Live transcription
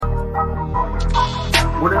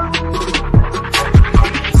Hello.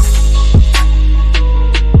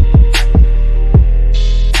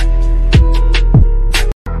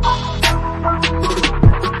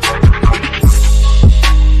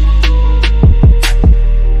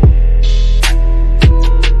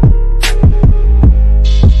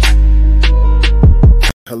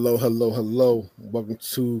 Welcome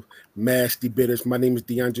to Mash Debaters. My name is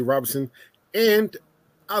DeAndre Robinson, and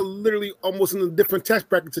I literally almost in a different tax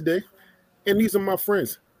bracket today. And these are my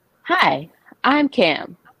friends. Hi, I'm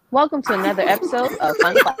Cam. Welcome to another episode of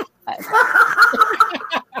Fun Class.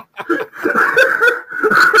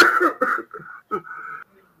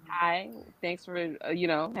 Hi, thanks for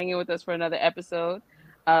hanging with us for another episode.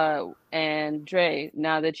 And Dre,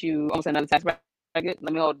 now that you almost another tax bracket,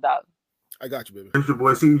 let me hold it out. I got you, baby. It's your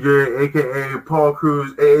boy CJ, aka Paul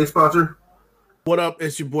Cruz, AA sponsor. What up?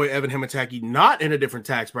 It's your boy Evan Himataki, not in a different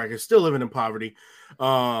tax bracket, still living in poverty.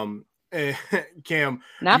 And Cam,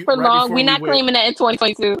 not for long. We're not claiming that in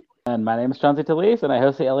 2022. And my name is Chauncey Talese, and I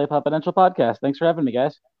host the LA Confidential podcast. Thanks for having me,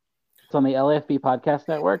 guys. It's on the LAFB Podcast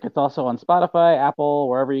Network. It's also on Spotify, Apple,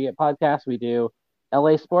 wherever you get podcasts. We do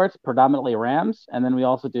LA sports, predominantly Rams, and then we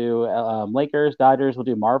also do Lakers, Dodgers. We'll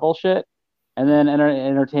do Marvel shit. And then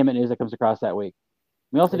entertainment news that comes across that week.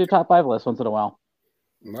 We also do top 5 lists once in a while.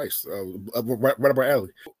 Nice. Right up our alley.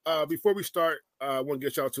 Before we start, I want to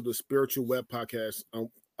get y'all to the Spiritual Web podcast.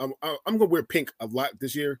 I'm gonna wear pink a lot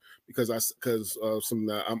this year because I'm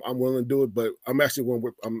willing to do it, but I'm actually going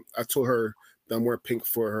to wear. I told her that I'm wearing pink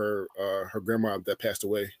for her grandma that passed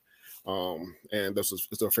away, and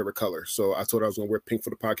it's her favorite color. So I told her I was going to wear pink for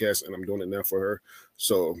the podcast, and I'm doing it now for her.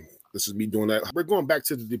 So this is me doing that. We're going back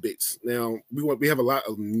to the debates now. We have a lot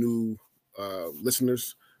of new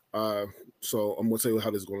listeners. So I'm gonna tell you how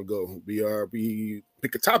this is gonna go. We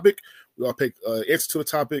pick a topic, we all pick answer to the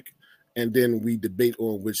topic, and then we debate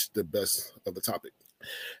on which the best of the topic.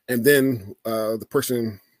 And then the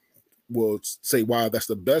person will say why that's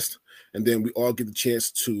the best, and then we all get the chance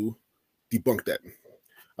to debunk that.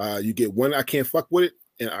 You get one I can't fuck with it,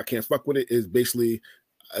 and I can't fuck with it is basically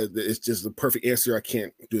it's just the perfect answer. I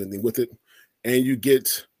can't do anything with it. And you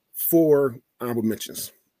get 4 honorable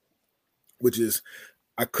mentions, which is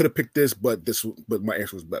I could have picked this, but my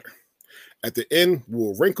answer was better. At the end,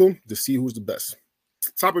 we'll rank them to see who's the best.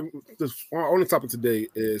 Our only topic today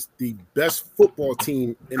is the best football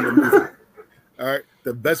team in the movie. All right,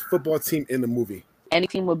 the best football team in the movie. Any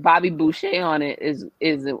team with Bobby Boucher on it is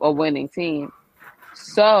a winning team.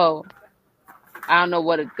 So I don't know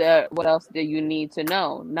what else do you need to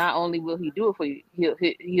know. Not only will he do it for you,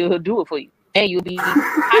 he'll do it for you, and you'll be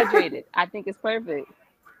hydrated. I think it's perfect.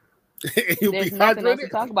 There's nothing else to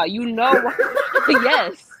talk about.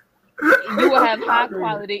 Yes, you will have high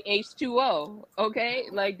quality H2O. Okay,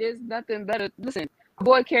 like there's nothing better. Listen,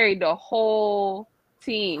 boy carried the whole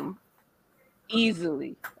team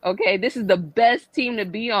easily. Okay, this is the best team to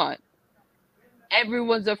be on.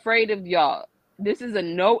 Everyone's afraid of y'all. This is a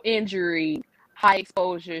no injury, high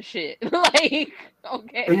exposure shit. Like,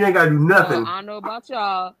 okay, and you ain't gotta do nothing. I don't know about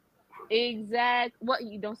y'all.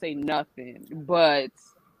 You don't say nothing, but.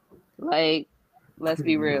 Like, let's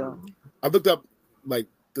be real. I looked up like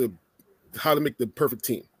how to make the perfect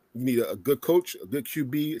team. You need a good coach, a good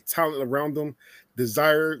QB, talent around them,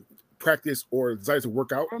 desire, practice, or desire to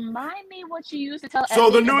work out. Remind me what you used to tell. So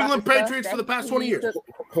the New England Patriots for the past 20 years.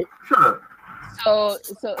 Shut up. So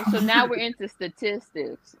now we're into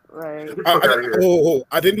statistics, right?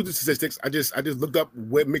 I didn't do the statistics. I just looked up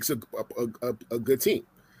what makes a good team.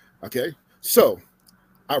 Okay, so.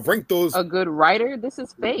 I ranked those. A good writer? This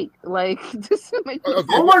is fake. Like, this makes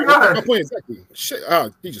oh my God. Exactly. Shit.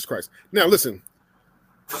 Jesus Christ. Now, listen.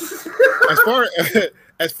 as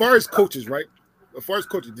far as coaches, right? As far as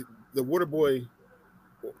coaches, the Water Boy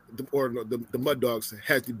or the Mud Dogs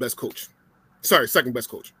has the best coach. Sorry, second best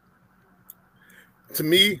coach. To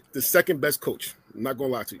me, the second best coach. I'm not going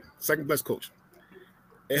to lie to you. Second best coach.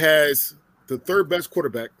 It has the third best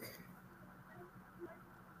quarterback.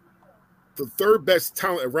 The third best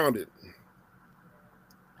talent around it.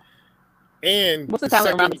 And what's the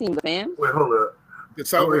talent around the team? The fans? Wait, hold up. I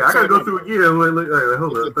gotta go through it again. Wait,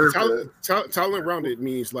 hold up. Talent around it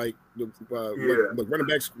means like the running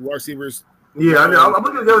backs, wide receivers. Yeah, I know. I'm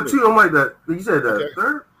looking at the other two. I'm like that. You said that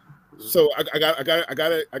third. So I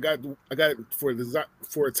got it for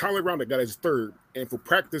a talent around it. Got it as third, and for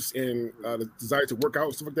practice and the desire to work out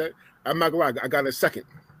and stuff like that. I'm not gonna lie. I got it second.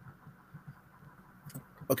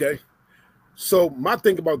 Okay. So my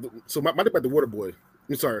thing about the Water Boy,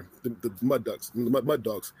 I'm sorry, the Mud Dogs, the Mud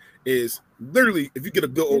Dogs is literally if you get a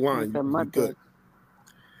good O-line, you're good.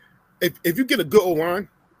 If you get a good O-line,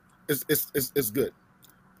 it's good.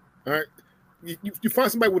 All right. you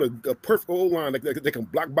find somebody with a perfect old line that can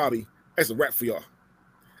block Bobby. That's a wrap for y'all.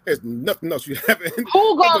 There's nothing else you have.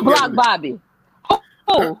 Who gonna block Bobby?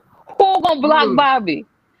 Who gonna block Bobby?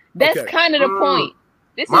 That's kind of the point.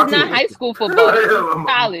 This is not high school football. This is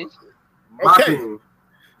college. Okay.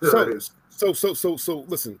 So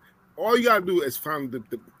listen. All you gotta do is find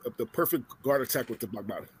the perfect guard attack with the block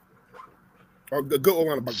Bobby, or the good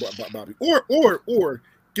line of block Bobby, or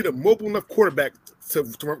get a mobile enough quarterback to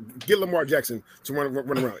get Lamar Jackson to run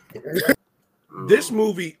around it. This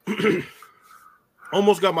movie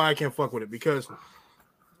almost got my I can't fuck with it because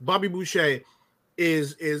Bobby Boucher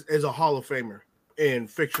is a Hall of Famer in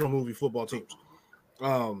fictional movie football teams.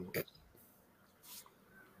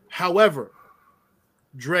 However,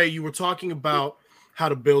 Dre, you were talking about how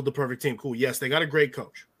to build the perfect team. Cool. Yes, they got a great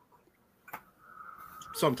coach.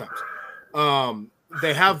 Sometimes.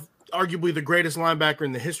 They have arguably the greatest linebacker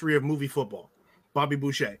in the history of movie football, Bobby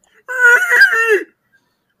Boucher.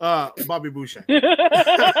 Bobby Boucher.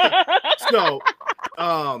 So,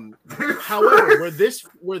 however,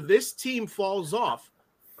 where this team falls off,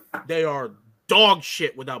 they are dog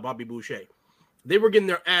shit without Bobby Boucher. They were getting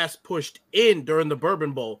their ass pushed in during the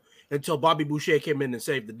Bourbon Bowl until Bobby Boucher came in and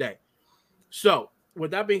saved the day. So,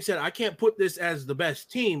 with that being said, I can't put this as the best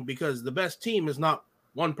team because the best team is not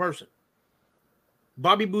one person.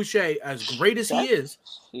 Bobby Boucher, as great as he is,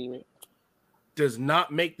 does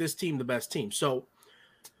not make this team the best team. So,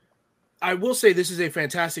 I will say this is a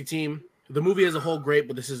fantastic team. The movie as a whole, great,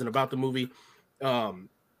 but this isn't about the movie.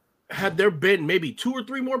 Had there been maybe 2 or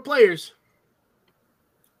 3 more players,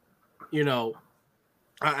 you know,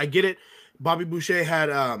 I get it. Bobby Boucher had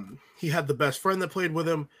he had the best friend that played with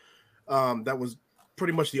him. That was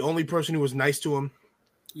pretty much the only person who was nice to him.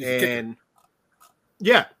 And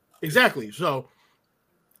yeah, exactly. So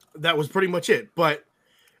that was pretty much it. But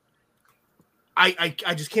I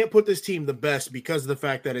just can't put this team the best because of the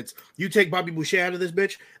fact that it's you take Bobby Boucher out of this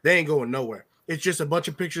bitch, they ain't going nowhere. It's just a bunch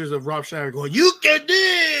of pictures of Rob Schneider going, "You can do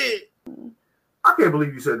it." I can't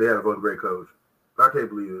believe you said they had a great coach. I can't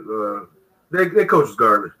believe it. Their coach is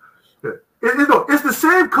garbage. Yeah. It's the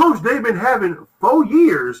same coach they've been having 4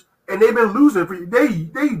 years, and they've been losing.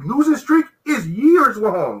 They losing streak is years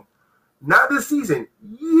long, not this season.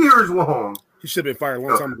 Years long. He should have been fired a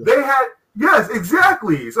long time ago. They had yes,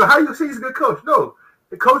 exactly. So how you say he's a good coach? No,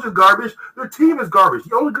 the coach is garbage. Their team is garbage.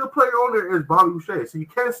 The only good player on there is Bobby Boucher. So you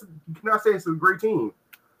cannot say it's a great team.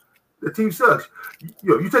 The team sucks.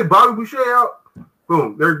 You take Bobby Boucher out.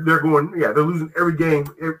 Boom, they're going. Yeah, they're losing every game.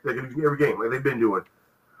 They're losing every game like they've been doing.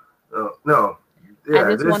 No, yeah,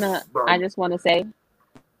 I just wanna say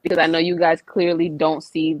because I know you guys clearly don't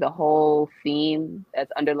see the whole theme that's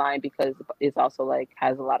underlying because it's also like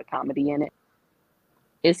has a lot of comedy in it.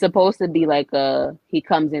 It's supposed to be like he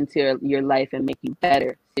comes into your life and make you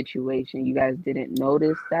better situation. You guys didn't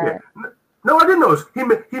notice that? Yeah. No, I didn't notice.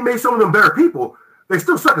 He made some of them better people. They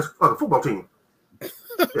still suck as a football team.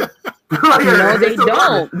 Yeah. No, they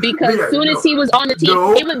don't. Because as soon as he was on the team,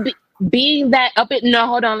 it would be being that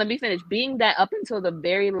hold on, let me finish. Being that up until the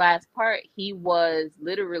very last part, he was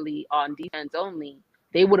literally on defense only.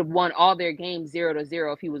 They would have won all their games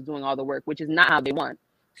 0-0 if he was doing all the work, which is not how they won.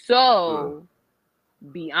 So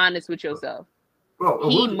be honest with yourself.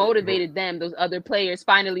 He motivated them. Those other players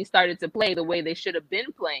finally started to play the way they should have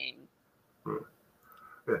been playing.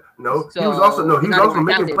 Yeah. No, so he was also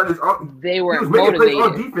making plays. They were making plays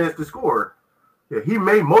on defense to score. Yeah, he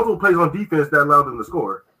made multiple plays on defense that allowed them to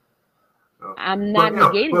score. I'm not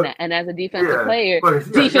negating that. And as a defensive player,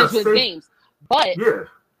 defense wins games. But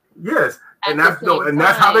yes, and that's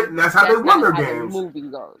how they won their games. The movie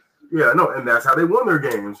goes. Yeah, no, and that's how they won their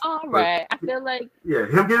games. All right, I feel like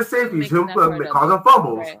him getting safeties, him causing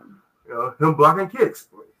fumbles, right. Him blocking kicks.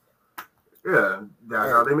 Yeah,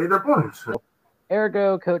 that's how they made their points.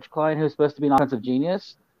 Ergo, Coach Klein, who's supposed to be an offensive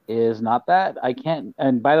genius, is not that. I can't.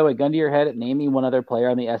 And by the way, gun to your head, name me one other player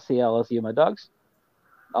on the SC LSU Mud Dogs.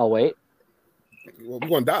 I'll wait. Well, we're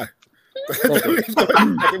gonna die.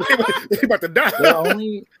 He's about to die.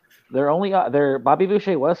 Bobby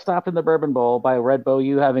Boucher was stopped in the Bourbon Bowl by Red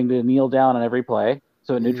Boyu having to kneel down on every play,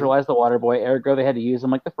 so it neutralized the water boy. Ergo, they had to use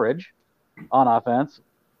him like the fridge on offense,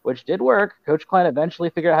 which did work. Coach Klein eventually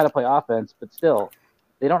figured out how to play offense, but still,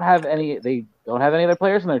 they don't have any other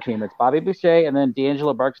players on their team. It's Bobby Boucher and then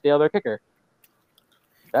D'Angelo Barksdale, their kicker.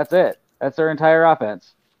 That's it. That's their entire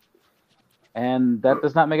offense. And that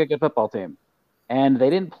does not make a good football team. And they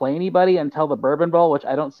didn't play anybody until the Bourbon Bowl, which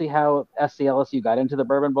I don't see how SCLSU got into the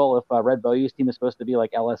Bourbon Bowl if Red Boyu's team is supposed to be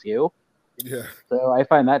like LSU. Yeah. So I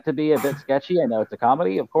find that to be a bit sketchy. I know it's a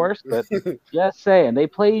comedy, of course, but just saying. They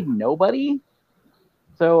played nobody.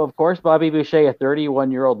 So, of course, Bobby Boucher, a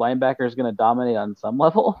 31-year-old linebacker, is going to dominate on some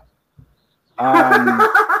level.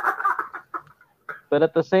 But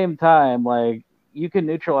at the same time, like, you can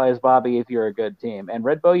neutralize Bobby if you're a good team. And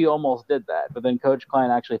Red Bow, you almost did that. But then Coach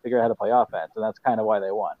Klein actually figured out how to play offense, and that's kind of why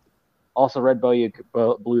they won. Also, Red Bow, you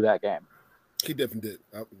blew that game. He definitely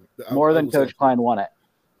did. More than Coach Klein won it.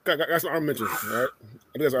 That's what I mentioned. All right, I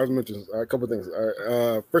think that's what I mentioned. A couple of things.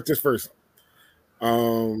 All right, first things first.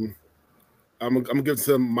 I'm gonna give it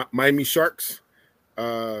to Miami Sharks.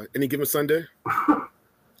 Any given Sunday. All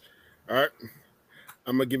right,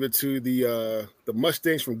 I'm gonna give it to the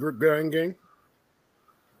Mustangs from Gridiron Gang.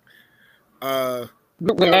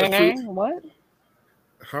 What?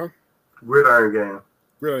 Huh? Gridiron Gang.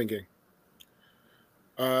 Gridiron Gang.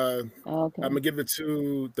 Okay. I'm gonna give it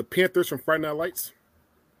to the Panthers from Friday Night Lights.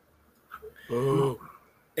 Oh.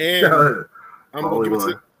 And I'm gonna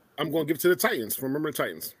give it to the Titans from Remember the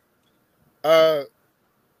Titans. God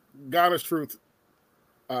honest truth,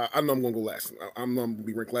 I know I'm gonna go last. I'm gonna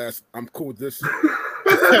be ranked last. I'm cool with this. I'm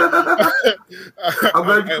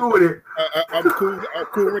glad you're cool with it. I'm cool. I'm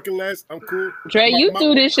cool ranking last. I'm cool. Trey, you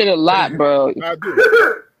do this shit a lot, bro. I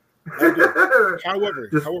do.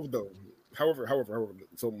 However,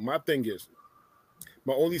 so my thing is,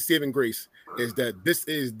 my only saving grace is that this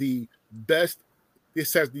has the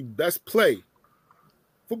best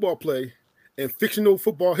football play in fictional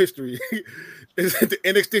football history. Is the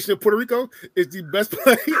annexation of Puerto Rico is the best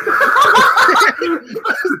play.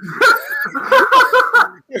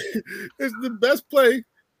 It's the best play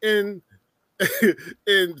in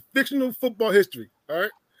fictional football history. All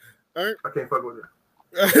right. I can't fuck with it.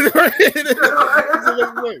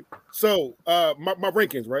 So my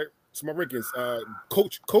rankings, right? So my rankings,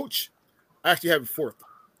 coach, I actually have fourth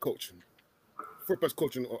best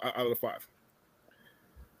coaching out of the 5.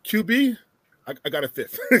 QB, I got a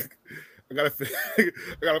fifth.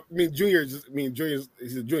 Junior,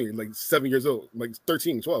 he's a junior, like 7 years old, like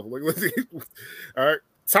 13, 12. Like, all right.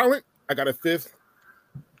 Talent, I got a fifth.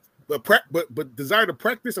 But desire to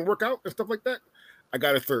practice and work out and stuff like that, I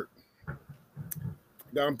got a third.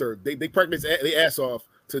 Now I'm third. They practice their ass off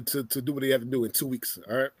to do what they have to do in 2 weeks.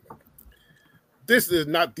 All right. This is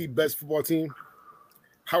not the best football team.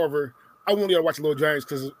 However, I want you to watch Little Giants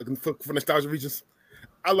because for nostalgia reasons.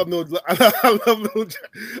 I love this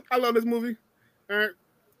movie. All right.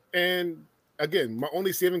 And again, my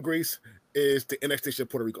only saving grace is the annexation of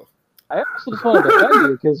Puerto Rico. I also just want to defend you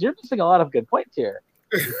because you're missing a lot of good points here.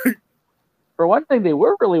 For one thing, they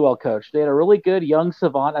were really well coached. They had a really good young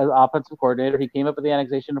savant as offensive coordinator. He came up with the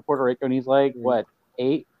annexation of Puerto Rico, and he's like, what,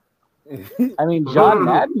 8? I mean, John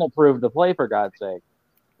Madden approved the play, for God's sake.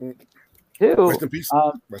 2. Rest in peace.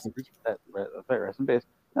 Rest in peace. Rest in peace.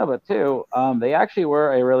 No, but 2, they actually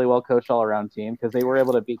were a really well-coached all-around team because they were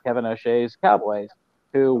able to beat Kevin O'Shea's Cowboys,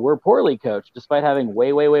 who were poorly coached despite having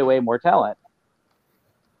way more talent.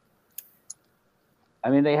 I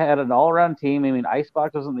mean, they had an all-around team. I mean,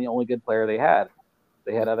 Icebox wasn't the only good player they had.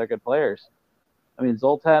 They had other good players. I mean,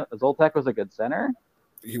 Zoltek was a good center.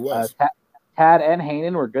 He was. Tad and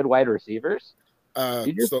Hayden were good wide receivers.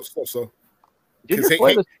 Haynes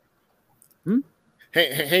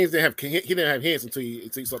didn't have hands until he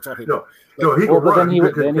started talking. No, he could run.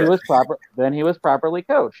 Then he was properly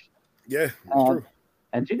coached. Yeah, that's true.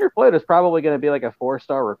 And Junior Floyd is probably going to be like a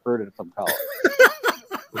 4-star recruit from college.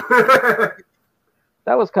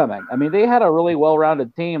 That was coming. I mean, they had a really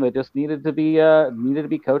well-rounded team that just needed to be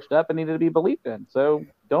coached up and needed to be believed in. So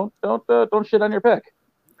don't shit on your pick.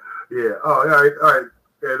 Yeah. Oh, all right.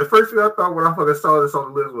 Yeah. The first thing I thought when I fucking saw this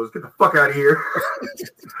on the list was get the fuck out of here.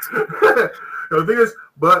 The thing is,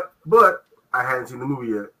 but I hadn't seen the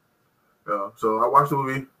movie yet. So I watched the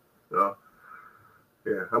movie.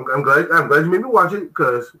 Yeah. I'm glad you made me watch it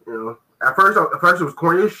because at first it was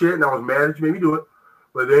corny as shit and I was mad that you made me do it,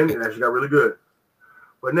 but then it actually got really good.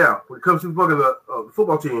 But now, when it comes to the fucking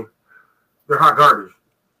football team, they're hot garbage.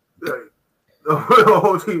 Like, the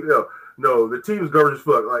whole team, no, the team is garbage as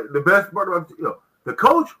fuck. Like, the best part about the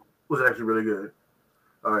coach was actually really good.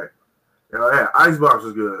 All right. Yeah, Icebox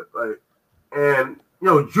was good. Like, and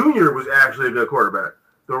Junior was actually a good quarterback.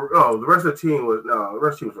 The rest of the team was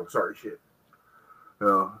some sorry shit.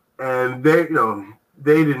 And they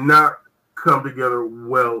did not come together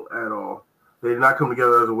well at all. They did not come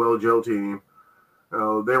together as a well-gelled team. They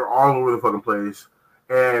were all over the fucking place.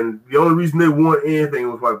 And the only reason they won anything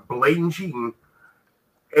was like blatant cheating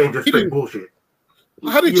and just straight bullshit.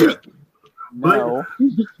 How did you cheat? No.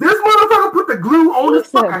 This motherfucker put the glue on his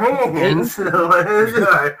fucking hands. Dude, it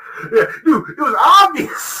was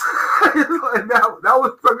obvious. that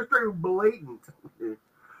was fucking straight blatant.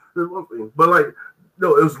 But like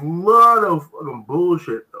No, it was a lot of fucking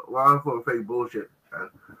bullshit. A lot of fucking fake bullshit. Man.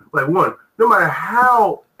 Like one, no matter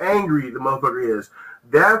how angry the motherfucker is,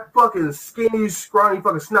 that fucking skinny, scrawny,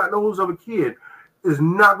 fucking snot nose of a kid is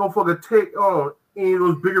not gonna fucking take on any of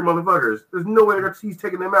those bigger motherfuckers. There's no way he's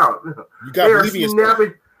taking them out. You got to believe in yourself.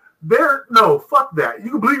 No, fuck that.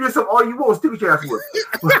 You can believe yourself all you want. Stick your ass with.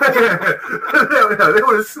 They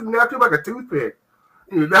would have snapped you like a toothpick.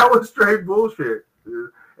 That was straight bullshit.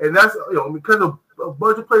 And that's because of a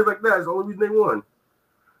bunch of plays like that is the only reason they won.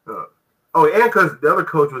 And because the other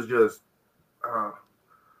coach was just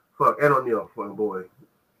Ed O'Neill, fucking boy.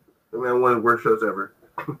 The man, one of the worst shows ever.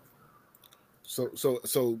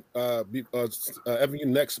 Evan, you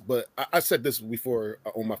next. But I said this before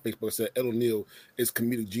on my Facebook. I said Ed O'Neill is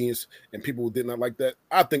comedic genius, and people did not like that.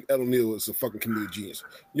 I think Ed O'Neill is a fucking comedic genius.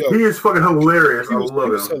 Yo, he is fucking hilarious. He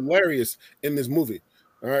was hilarious in this movie.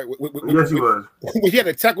 All right. Yes, he was. When he had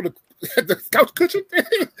to tackle the couch cushion thing.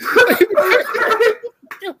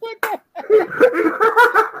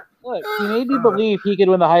 Look, he made me believe he could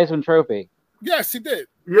win the Heisman Trophy. Yes, he did.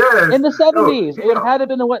 Yes. In the 70s. It would have had to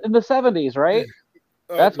been in the 70s, right?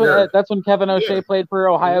 That's when Kevin O'Shea played for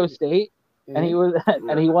Ohio State, and he won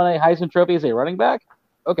a Heisman Trophy as a running back.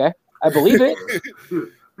 Okay, I believe it.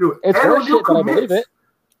 It's horseshit, but I believe it.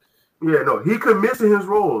 Yeah, no, he commits to his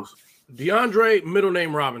roles. DeAndre, middle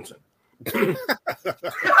name Robinson.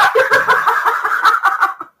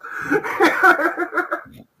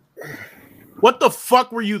 What the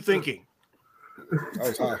fuck were you thinking? I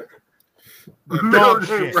was high. Dog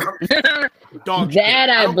shit. Dog shit. That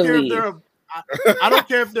I believe. I don't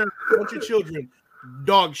care if they're a bunch of children.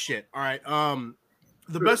 Dog shit. All right.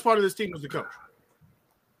 The best part of this team was the coach.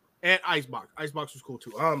 And Icebox. Icebox was cool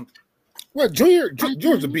too. Well,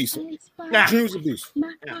 Junior's a beast. Nah. Junior's a beast.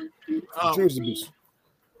 Yeah. Junior's a beast.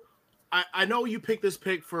 I know you picked this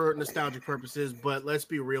pick for nostalgic purposes, but let's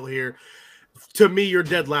be real here. To me, you're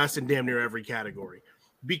dead last in damn near every category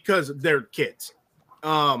because they're kids.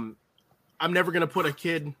 I'm never gonna put a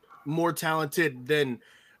kid more talented than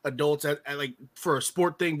adults at like for a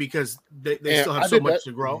sport thing because they still have so much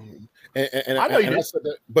to grow. And I know you did. I said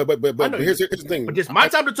that, but here's the thing. But it's my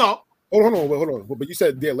time to talk. Hold on. But you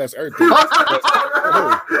said dead last everything. No.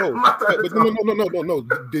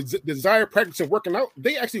 The desire, practice, and working out.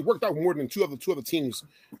 They actually worked out more than two other teams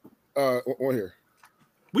on here.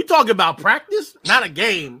 We talking about practice, not a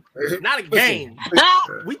game. Not a game.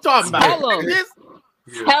 We talking about practice.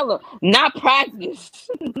 Hello, not practice.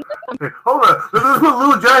 Hold on. Let's put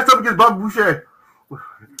Lil Giants up against Bobby Boucher.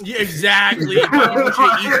 Yeah, exactly. Bobby Boucher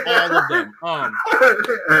eats all of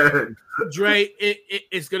them. Dre,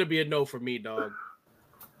 it's gonna be a no for me, dog.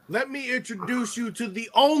 Let me introduce you to the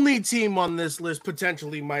only team on this list,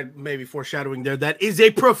 potentially maybe foreshadowing there, that is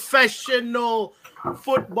a professional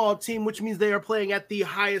football team, which means they are playing at the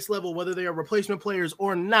highest level, whether they are replacement players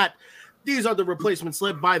or not. These are the replacements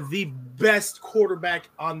led by the best quarterback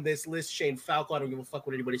on this list, Shane Falco. I don't give a fuck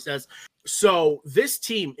what anybody says. So this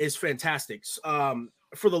team is fantastic.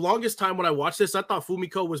 For the longest time when I watched this, I thought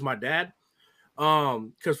Fumiko was my dad.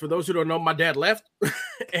 Because for those who don't know, my dad left,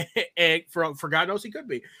 and for God knows he could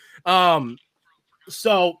be.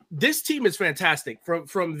 So this team is fantastic.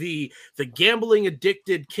 From the gambling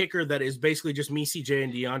addicted kicker that is basically just me, CJ,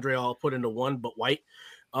 and DeAndre all put into one, but white.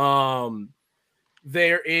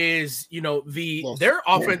 There is, their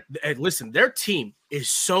offense. And listen, their team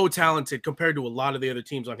is so talented compared to a lot of the other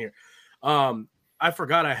teams on here. I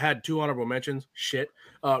forgot I had 2 honorable mentions. Shit,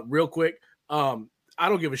 real quick. I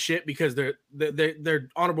don't give a shit because they're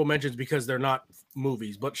honorable mentions because they're not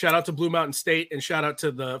movies. But shout out to Blue Mountain State and shout out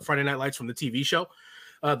to the Friday Night Lights from the TV show,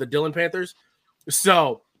 the Dillon Panthers.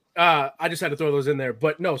 So I just had to throw those in there.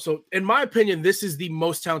 But no, so in my opinion, this is the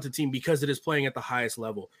most talented team because it is playing at the highest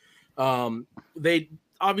level. They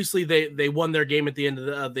obviously they won their game at the end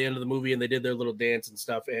of the movie and they did their little dance and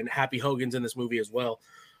stuff. And Happy Hogan's in this movie as well.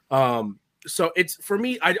 So it's for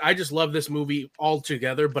me, I just love this movie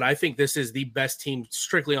altogether, but I think this is the best team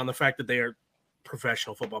strictly on the fact that they are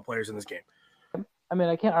professional football players in this game. I mean,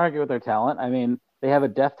 I can't argue with their talent. I mean, they have a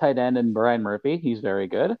deft tight end in Brian Murphy. He's very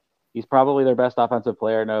good. He's probably their best offensive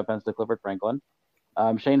player. No offense to Clifford Franklin.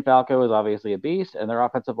 Shane Falco is obviously a beast, and their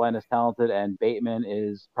offensive line is talented, and Bateman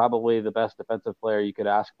is probably the best defensive player you could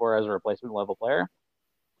ask for as a replacement level player.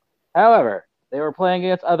 However, they were playing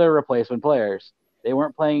against other replacement players. They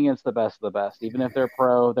weren't playing against the best of the best. Even if they're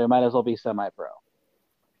pro, they might as well be semi-pro.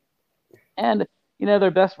 And,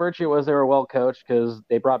 their best virtue was they were well coached because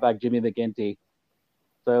they brought back Jimmy McGinty.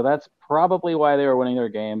 So that's probably why they were winning their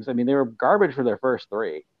games. I mean, they were garbage for their first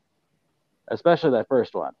 3, especially that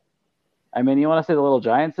first one. I mean, you want to say the Little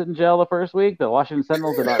Giants sit in jail the first week? The Washington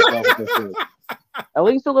Sentinels did not fail the first week. At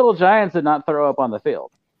least the Little Giants did not throw up on the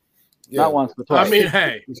field. Yeah. Not once, but twice. I mean,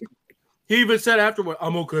 hey, he even said afterward,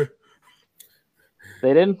 "I'm okay."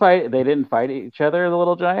 They didn't fight. They didn't fight each other, the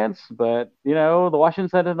Little Giants. But the Washington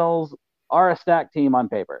Sentinels are a stacked team on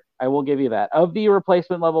paper. I will give you that. Of the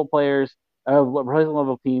replacement level players, replacement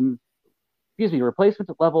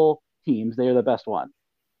level teams, they are the best one.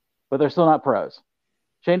 But they're still not pros.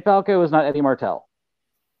 Shane Falco is not Eddie Martell.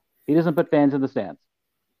 He doesn't put fans in the stands.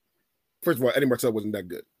 First of all, Eddie Martell wasn't that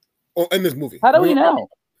good. Oh, in this movie. How do we know?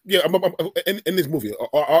 Yeah, in this movie.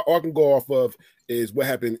 All I can go off of is what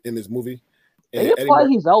happened in this movie. They imply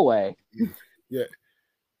he's Elway.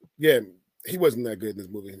 Yeah, he wasn't that good in this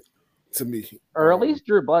movie, to me. Or at least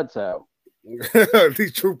Drew Bledsoe. At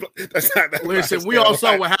least Drew. Listen, we all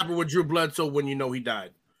saw what happened with Drew Bledsoe when he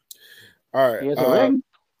died. All right. He has a ring.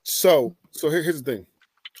 So here's the thing.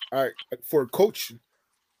 All right, for a coach,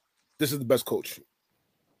 this is the best coach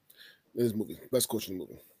in this movie. Best coach in the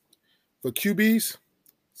movie. For QBs,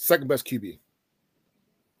 second best QB.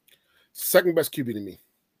 Second best QB to me.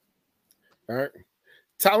 All right.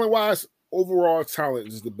 Talent-wise, overall talent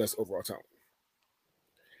is the best overall talent.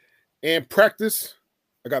 And practice,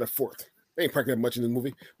 I got a fourth. They ain't practice that much in this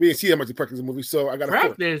movie. We didn't see that much in practice in the movie, so I got a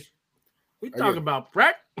fourth. Practice? We talking about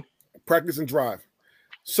practice? Practice and drive.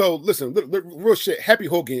 So listen, real shit. Happy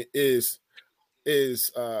Hogan is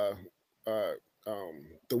the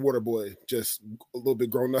water boy, just a little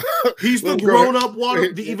bit grown up. He's the grown up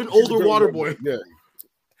water, the even older water boy. Yeah.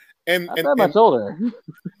 And not much older.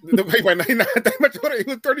 Not that much older. He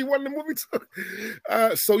was 31 in the movie too.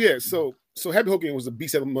 So Happy Hogan was a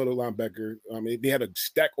B7 middle linebacker. They had a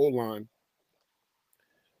stack O-line.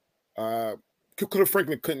 Cliff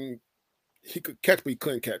Franklin could catch, but he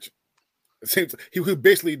couldn't catch. He was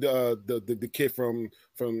basically the kid from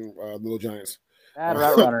Little Giants. Bad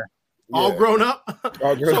route runner. All grown up.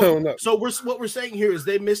 All grown up. So what we're saying here is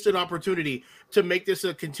they missed an opportunity to make this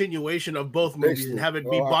a continuation of both movies and have it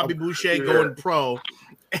be Bobby Boucher going pro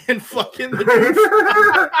and fucking the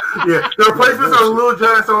the replacements are Little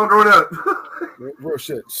Giants all grown up. Real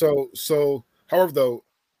shit. So however though,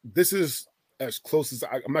 this is as close as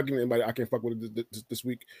I'm not giving anybody I can fuck with this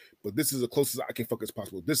week, but this is as close as I can fuck as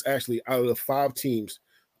possible. This actually, out of the 5 teams,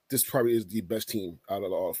 this probably is the best team out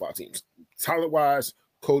of all 5 teams. Talent wise,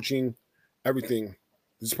 coaching, everything.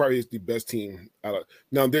 This probably is the best team out of.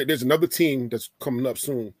 Now there's another team that's coming up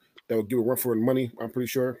soon that will give a run for the money, I'm pretty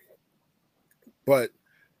sure. But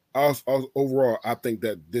overall, I think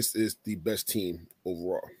that this is the best team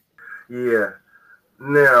overall. Yeah.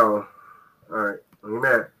 Now, all right, look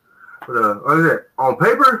at that. But like I said, on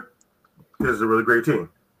paper, this is a really great team.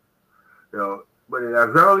 But in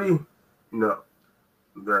actuality, no,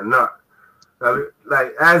 they're not.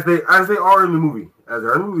 Like as they are in the movie,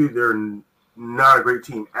 they're not a great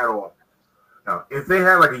team at all. Now, if they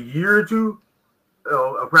had like a year or two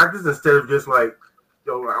of practice instead of just like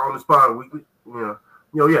on the spot weekly,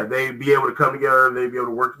 they'd be able to come together, they'd be able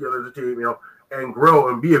to work together as a team, and grow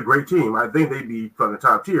and be a great team. I think they'd be fucking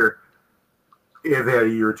top tier if they had a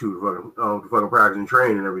year or two to fucking practice and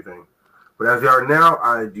train and everything. But as they are now,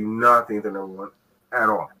 I do not think they're number one at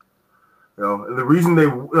all. And the reason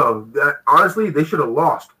that honestly, they should have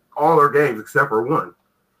lost all their games except for one.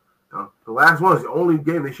 The last one is the only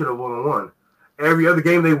game they should have won. Every other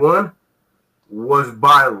game they won was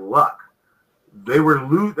by luck. They were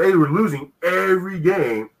losing every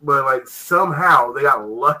game, but like somehow they got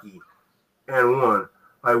lucky and won.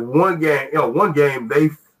 Like one game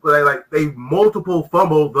they multiple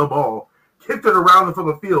fumbled the ball, kicked it around the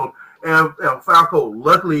fucking field, and Falco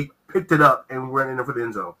luckily picked it up and ran in for the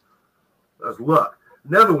end zone. That's luck.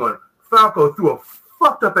 Another one, Falco threw a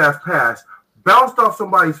fucked up ass pass, bounced off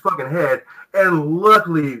somebody's fucking head, and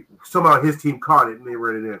luckily somehow his team caught it and they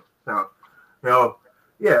ran it in. Now,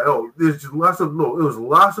 there's just lots of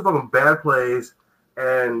fucking bad plays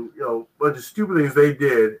and a bunch of stupid things they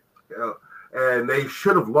did, and they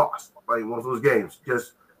should have lost like one of those games.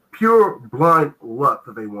 Just pure blind luck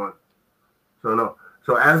that they won. So no.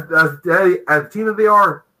 So as the team that they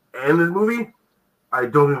are in this movie, I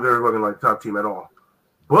don't think they're fucking like top team at all.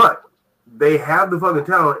 But they have the fucking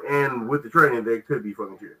talent, and with the training, they could be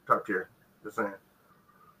fucking top tier. Just saying.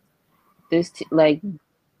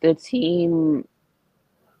 The team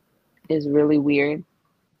is really weird.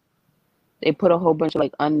 They put a whole bunch of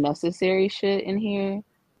unnecessary shit in here,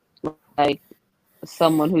 like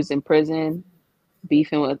someone who's in prison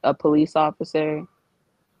beefing with a police officer,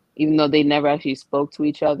 even though they never actually spoke to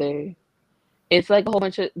each other. It's like a whole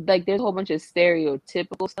bunch of there's a whole bunch of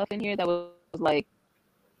stereotypical stuff in here that was like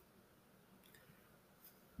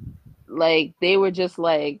they were just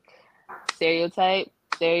like stereotype,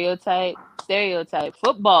 stereotype.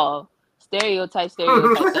 Football, stereotype.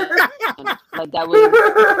 Like that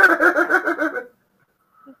was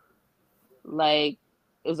like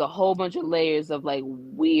it was a whole bunch of layers of like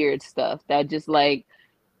weird stuff that just like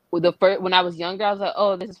with the first when I was younger, I was like,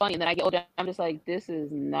 oh, this is funny. And then I get older, I'm just like, this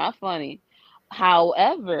is not funny.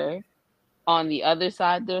 However, on the other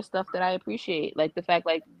side, there's stuff that I appreciate, like the fact,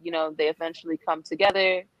 like, you know, they eventually come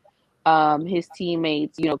together. His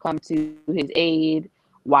teammates, you know, come to his aid.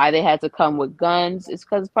 Why they had to come with guns is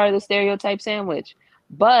because it's part of the stereotype sandwich.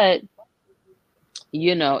 But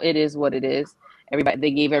you know, it is what it is.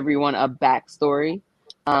 They gave everyone a backstory.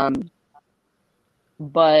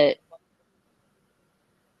 But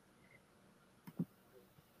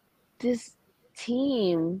this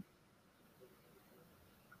team,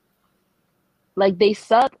 like, they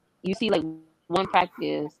suck. You see, like, one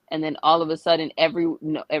practice, and then all of a sudden,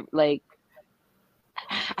 like,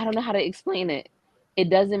 I don't know how to explain it. It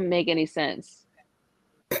doesn't make any sense.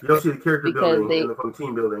 You don't see the character Because building and the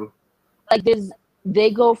team building. Like,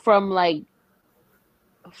 they go from, like,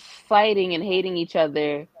 fighting and hating each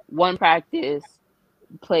other, one practice,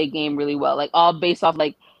 play game really well. Like, all based off,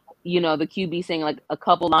 like, you know, the QB saying, like, a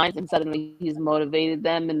couple lines, and suddenly he's motivated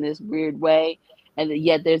them in this weird way. And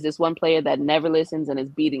yet there's this one player that never listens and is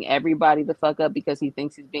beating everybody the fuck up because he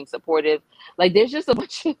thinks he's being supportive. Like, there's a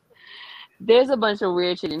bunch of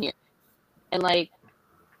weird shit in here. And, like,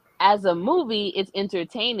 as a movie, it's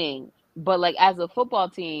entertaining. But, like, as a football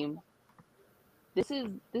team, this is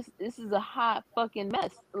a hot fucking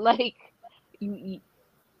mess. Like, you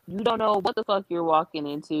don't know what the fuck you're walking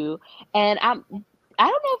into. And I don't know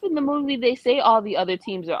if in the movie they say all the other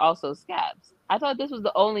teams are also scabs. I thought this was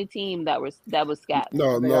the only team that was scabs.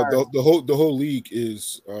 No, the whole league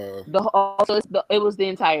is it was the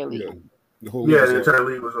entire league. Yeah, the entire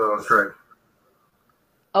league was on strike.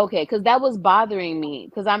 Okay, because that was bothering me.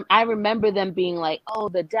 Because I remember them being like, oh,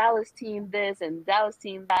 the Dallas team this and Dallas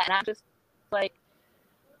team that, and I'm just like,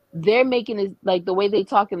 they're making it like the way they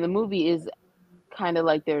talk in the movie is kind of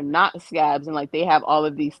like they're not scabs, and like they have all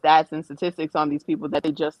of these stats and statistics on these people that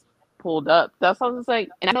they just pulled up. That's what I was like,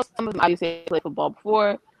 and I know some of them obviously played football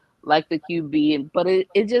before, like the QB, but it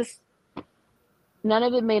just none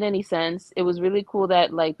of it made any sense. It was really cool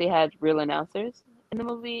that like they had real announcers in the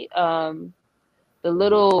movie. The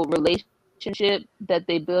little relationship that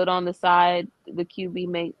they build on the side, the QB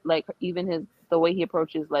make like even the way he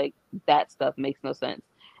approaches like that stuff makes no sense.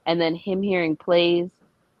 And then him hearing plays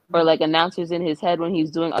or like announcers in his head when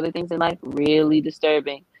he's doing other things in life, really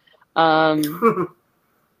disturbing. It's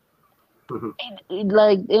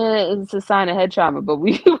a sign of head trauma, but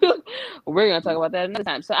we're gonna talk about that another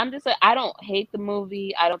time. So I'm just like, I don't hate the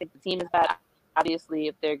movie. I don't think the team is bad. Obviously,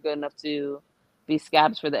 if they're good enough to be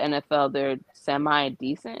scabs for the NFL, they're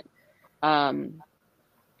semi-decent as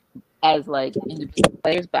like individual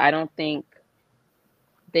players, but I don't think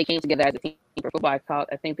they came together as a team for football.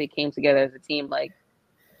 I think they came together as a team like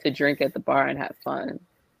to drink at the bar and have fun.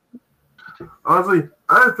 Honestly,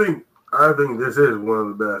 I think this is one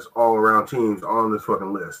of the best all-around teams on this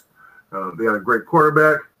fucking list. They got a great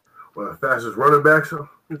quarterback, one of the fastest running backs on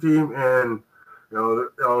the team, and you know,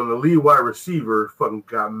 on the lead wide receiver, fucking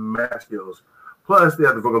got mad skills. Plus, they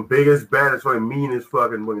have the fucking biggest, baddest, fucking meanest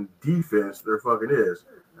fucking defense there fucking is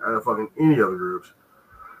out of fucking any other groups.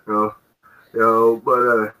 And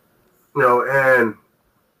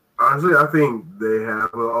honestly, I think they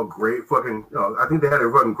have a great fucking. I think they had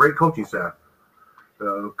a fucking great coaching staff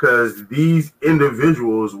because these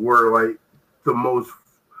individuals were like the most.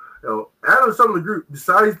 Out of some of the group,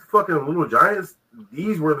 besides the fucking Little Giants,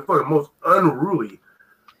 these were the fucking most unruly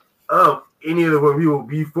of any of the people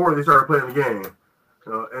before they started playing the game.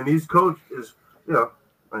 And these coaches, and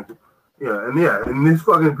this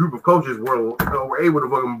fucking group of coaches were able to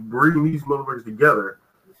fucking bring these motherfuckers together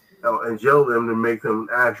and gel them to make them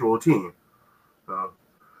an actual team.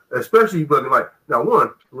 Especially fucking like now,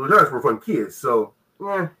 Little Giants were fucking kids, so you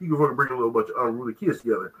can fucking bring a little bunch of unruly kids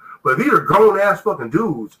together. But these are grown ass fucking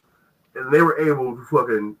dudes, and they were able to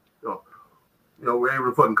fucking, were able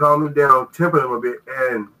to fucking calm them down, temper them a bit,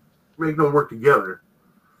 and make them work together.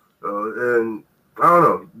 And I don't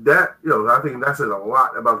know that, I think that says a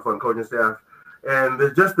lot about the fucking coaching staff and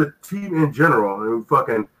just the team in general. And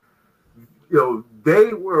fucking,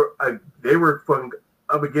 they were fucking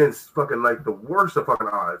up against fucking like the worst of fucking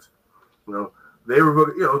odds. They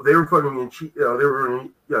were fucking being cheated. They were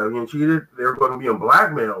being cheated. They were fucking being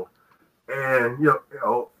blackmailed, and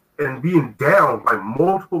and being down by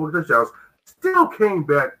multiple touchdowns, still came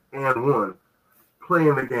back and won,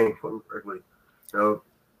 playing the game correctly.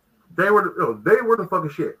 They were the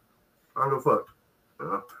fucking shit. I don't give a fuck.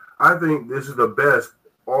 I think this is the best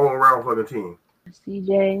all around fucking team.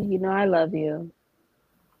 CJ, you know I love you.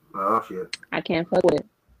 Oh shit. I can't fuck with it.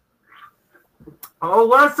 Oh,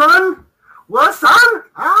 what, son? What, son?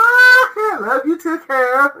 I love you. Take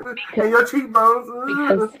care. And your cheekbones.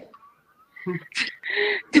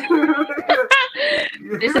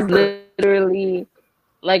 This is literally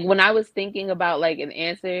like when I was thinking about like an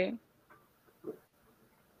answer,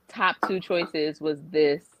 top 2 choices was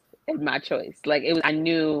this and my choice. Like it was, I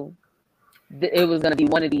knew it was gonna be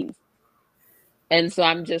one of these, and so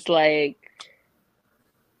I'm just like,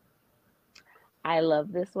 I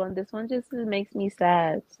love this one. This one just makes me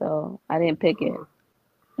sad, so I didn't pick it.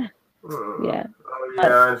 Yeah.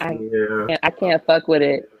 Oh yeah. I can't fuck with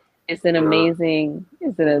it. It's an amazing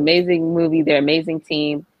movie. They're an amazing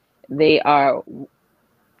team. They are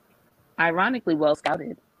ironically well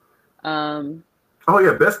scouted. Oh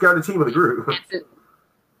yeah, best scouted team of the group.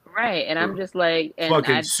 Right, and I'm just like, and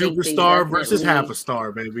fucking I superstar versus half a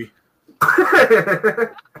star, baby. So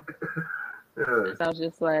I was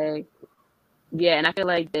just like, yeah, and I feel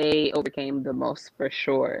like they overcame the most for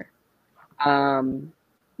sure.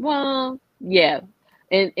 Well, yeah.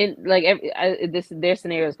 And like their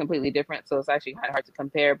scenario is completely different, so it's actually kind of hard to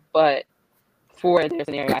compare. But for their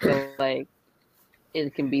scenario, I feel like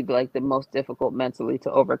it can be like the most difficult mentally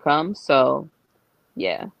to overcome. So,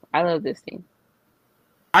 yeah, I love this team.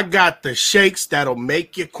 I got the shakes that'll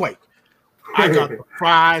make you quake. I got the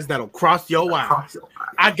fries that'll cross your eyes.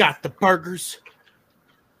 I got the burgers.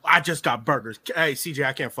 I just got burgers. Hey, CJ,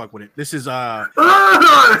 I can't fuck with it. This is honestly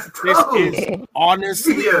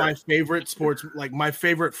my favorite sports, like my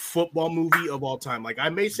favorite football movie of all time. Like I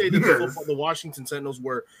may say that the Washington Sentinels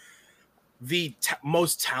were the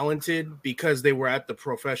most talented because they were at the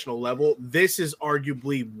professional level. This is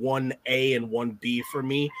arguably 1A and 1B for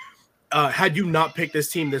me. Had you not picked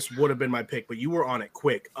this team, this would have been my pick, but you were on it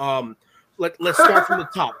quick. Let's start from the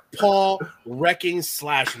top. Paul Wrecking /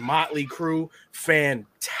 Motley Crue,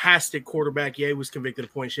 fantastic quarterback. Yeah, he was convicted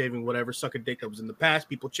of point shaving, whatever. Suck a dick, that was in the past.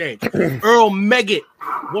 People change. Earl Meggett,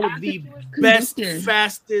 one of the best,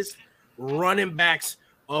 fastest running backs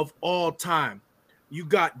of all time. You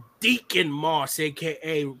got Deacon Moss,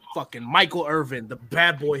 a.k.a. fucking Michael Irvin, the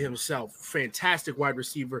bad boy himself. Fantastic wide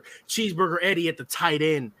receiver. Cheeseburger Eddie at the tight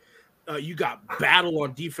end. You got Battle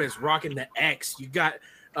on defense, rocking the X. You got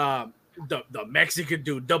the Mexican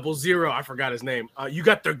dude, 00. I forgot his name. You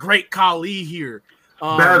got the great Khali here.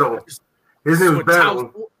 Battle. His name was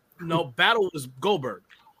Battle. No, Battle was Goldberg.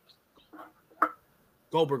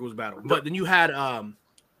 Goldberg was Battle. But then you had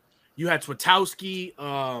Swatowski.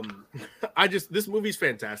 This movie's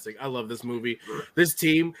fantastic. I love this movie. This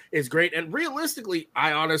team is great. And realistically,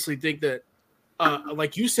 I honestly think that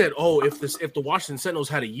like you said, if the Washington Sentinels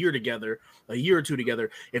had a year or two together,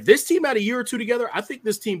 if this team had a year or two together, I think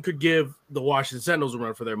this team could give the Washington Sentinels a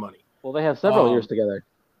run for their money. Well, they have several years together.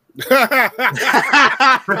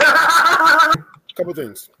 Couple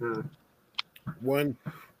things. One,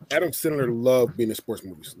 Adam Sandler loved being in sports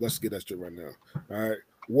movies. Let's get that straight right now. All right,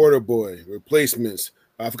 Waterboy, Replacements.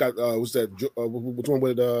 I forgot what's that? Which one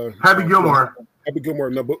with Happy Gilmore? Happy Gilmore.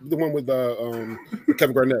 No, but the one with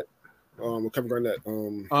Kevin Garnett. Uncut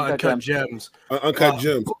Gems. Uncut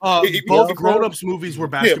Gems. Both grown-ups movies were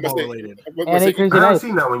basketball related. And Eight Crazy Nights. I haven't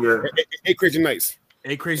seen that one yet. Eight Crazy Nights.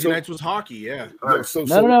 Eight Crazy Nights was hockey, yeah. No. It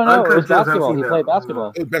was basketball. He played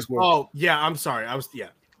basketball. It was basketball. Oh, yeah. I'm sorry.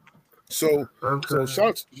 So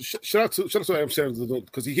shout out to Adam Sandler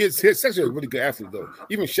because he's actually a really good athlete though.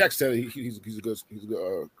 Even Shaq said he's a good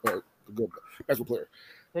basketball player.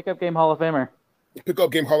 Pickup game Hall of Famer.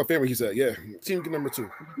 Pickup game Hall of Famer. He said, "Yeah, team number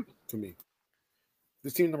 2 for me.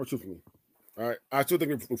 This team number 2 for me. All right, I still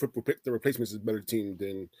think the Replacements is a better team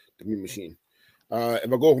than the Mean Machine.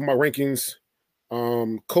 If I go over my rankings,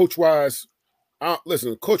 coach wise,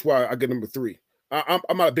 coach wise, I get number 3. I'm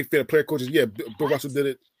not a big fan of player coaches. Yeah, Bill Russell did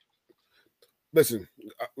it. Listen.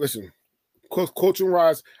 Coaching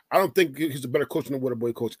wise, I don't think he's a better coach than the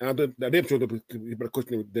Waterboy coach, and I didn't feel he's a better coach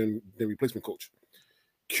than replacement coach.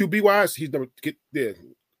 QB wise, he's the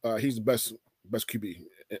best QB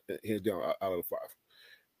hands down out of the 5.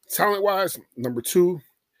 Talent wise, number 2,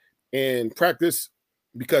 and practice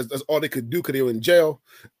because that's all they could do because they were in jail.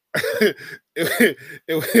 it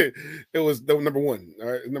was number 1.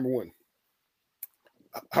 All right, number 1.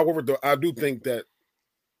 However, though, I do think that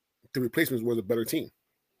the Replacements was a better team.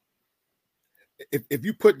 If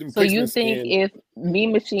you put the so you think if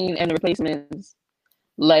Mean Machine and the Replacements,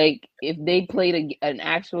 like if they played an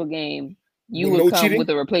actual game, you would come cheating? With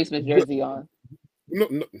the Replacements jersey on?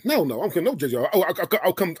 No. I'm coming no jersey on.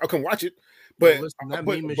 I'll come watch it. But,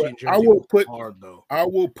 I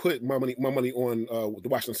will put my money on the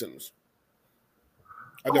Washington Sentinels.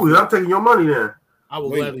 Oh, yeah, I'm taking your money then. I will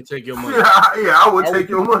gladly take your money. Yeah, I would take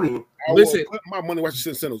your money. Listen, put my money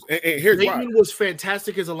Washington Sentinels. And here's Bateman why. was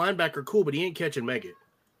fantastic as a linebacker, cool, but he ain't catching Megan.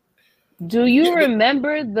 Do you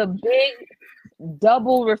remember the big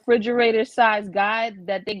double refrigerator size guy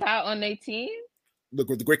that they got on their team? The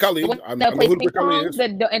great colleague. I know That who the great colleague is.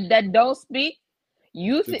 that don't speak.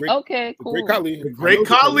 You think okay, cool. Great colleague. The great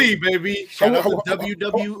colleague, baby. Shout out to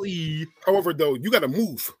WWE. However, though, you got to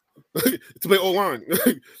move to play O-line.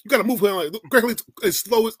 You got to move. Greg Lee is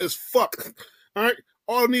slow as fuck. All right?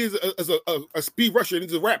 All it needs is a speed rusher. It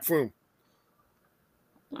needs a rap for him.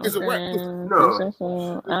 It's a rap. No.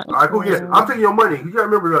 All right, cool. Yeah, I'm taking your money. You got to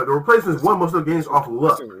remember the replacements won most of the games off of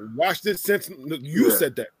luck. Listen, watch this sense. You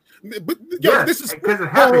said that. But this is because it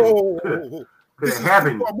happened. It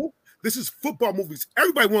happened. This is football movies.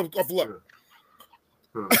 Everybody wants off of luck.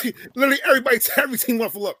 Literally, every team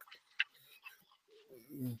wants off of luck.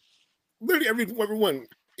 Literally, everyone.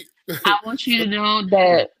 I want you to know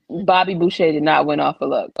that Bobby Boucher did not win off of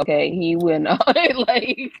luck. Okay, he went on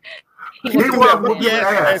like he won lucky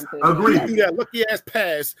ass. Agreed. He threw that lucky ass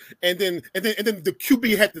pass, and then the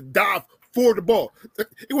QB had to dive for the ball.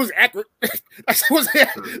 It was accurate. That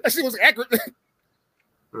shit was accurate.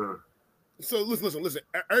 So listen.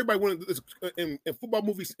 Everybody wanted this in football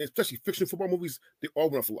movies, especially fiction football movies. They all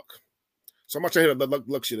went off of luck. So I'm not trying to hear the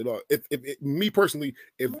luck shit at all. If me personally,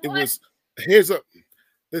 if it was heads up,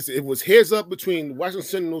 listen, it was heads up between Washington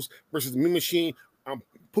Sentinels versus the Mean Machine. I'm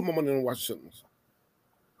putting my money on Washington Sentinels.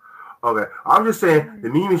 Okay, I'm just saying the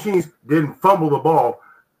Mean Machines didn't fumble the ball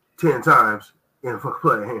 10 times in a fucking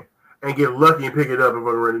play and get lucky and pick it up and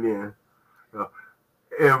fucking run it in.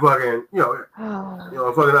 And fucking,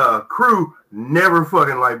 fucking Crew never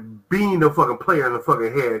fucking like beamed the fucking player in the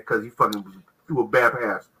fucking head because he fucking threw a bad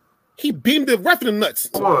pass. He beamed the ref in the nuts.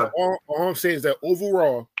 Come on. All I'm saying is that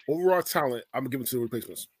overall talent, I'm giving to the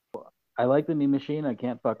replacements. I like the Mean Machine. I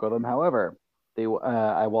can't fuck with them. However,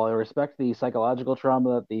 while I respect the psychological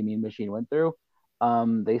trauma that the Mean Machine went through,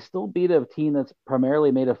 they still beat a team that's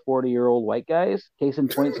primarily made of 40-year-old white guys. Case in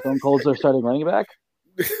point, Stone Cold's their starting running back.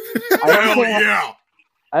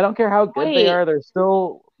 I don't care how good they are. They're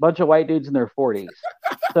still a bunch of white dudes in their 40s.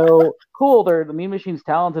 So cool. The Mean Machine's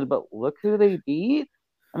talented, but look who they beat.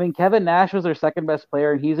 I mean, Kevin Nash was their second best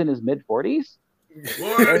player, and he's in his mid 40s.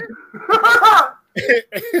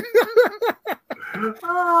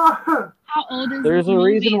 How old is There's a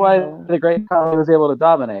reason why the Great Khali was able to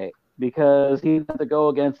dominate, because he didn't have to go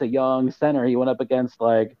against a young center. He went up against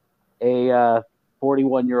like a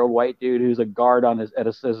 41-year-old white dude who's a guard on his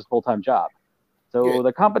full-time job. So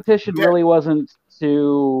the competition really wasn't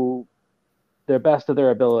to the best of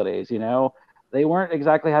their abilities, you know? They weren't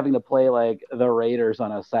exactly having to play like the Raiders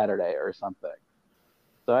on a Saturday or something.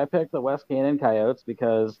 So I picked the West Canaan Coyotes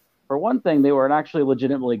because, for one thing, they were an actually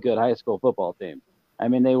legitimately good high school football team. I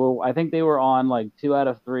mean, I think they were on like 2 out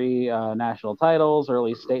of 3 national titles, or at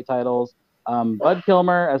least state titles. Bud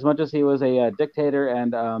Kilmer, as much as he was a dictator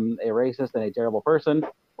and a racist and a terrible person,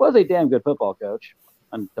 was a damn good football coach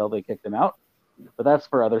until they kicked him out. But that's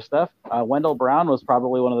for other stuff. Wendell Brown was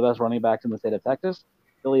probably one of the best running backs in the state of Texas.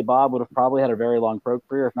 Billy Bob would have probably had a very long pro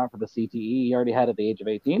career, if not for the CTE he already had at the age of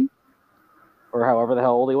 18, or however the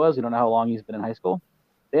hell old he was. You don't know how long he's been in high school.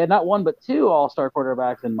 They had not one but 2 all-star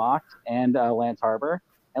quarterbacks in Mocht and Lance Harbor.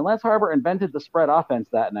 And Lance Harbor invented the spread offense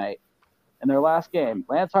that night in their last game.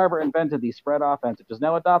 Lance Harbor invented the spread offense, which is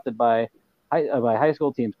now adopted by high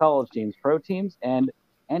school teams, college teams, pro teams, and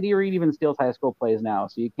Andy Reid even steals high school plays now.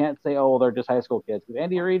 So you can't say, oh, they're just high school kids, because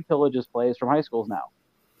Andy Reid pillages plays from high schools now.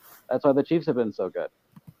 That's why the Chiefs have been so good.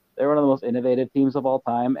 They're one of the most innovative teams of all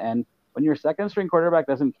time. And when your second-string quarterback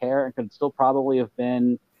doesn't care and could still probably have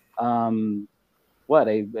been,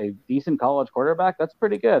 a decent college quarterback, that's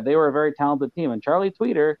pretty good. They were a very talented team. And Charlie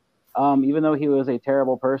Tweeter, even though he was a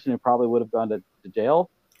terrible person who probably would have gone to jail,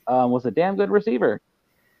 was a damn good receiver.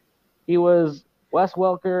 He was Wes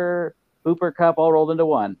Welker, Cooper Kupp all rolled into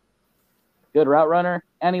one. Good route runner,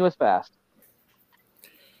 and he was fast.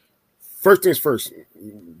 First things first,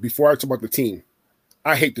 before I talk about the team,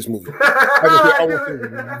 I hate this movie.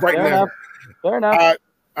 Fair enough.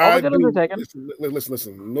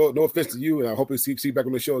 Listen. No offense to you, and I hope to see you back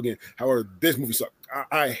on the show again. However, this movie sucked.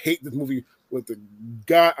 I hate this movie with the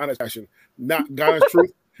God honest passion. Not God honest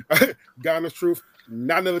truth. God honest truth.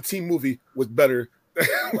 Not another team movie was better.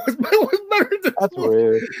 was better than That's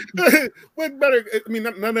weird. Was better. I mean,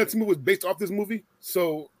 none of that team movie was based off this movie.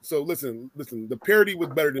 So listen. The parody was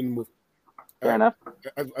better than the movie. Fair enough.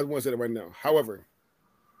 I want to say that right now. However,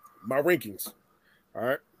 my rankings, all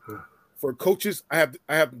right, for coaches, I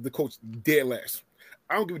have the coach dead last.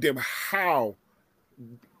 I don't give a damn how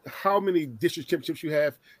how many district championships you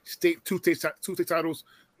have, two state titles.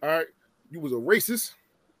 All right, you was a racist.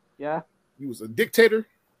 Yeah. You was a dictator.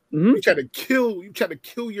 Mm-hmm. You tried to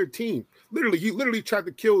kill your team. Literally, you literally tried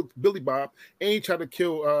to kill Billy Bob, and you tried to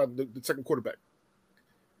kill the second quarterback.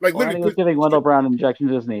 Like well, literally, he was giving Wendell Brown injections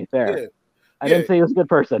to his knee. Fair. Yeah, I didn't say he was a good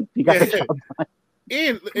person. He got the job done.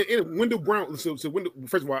 And Wendell Brown. So Wendell,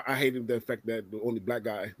 first of all, I hated the fact that the only black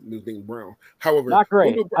guy was named Brown. However, not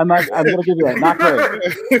great. I'm going to give you that. Not great.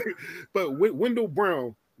 But Wendell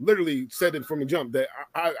Brown literally said it from the jump that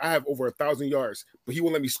I have over 1,000 yards, but he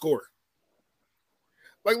won't let me score.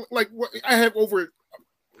 Like I have over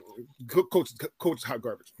coach hot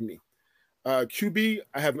garbage for me. QB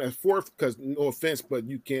I have him at 4th because no offense, but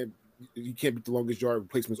you can't beat the longest yard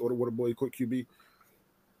replacements or the water boy QB.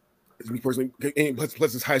 It's me personally, and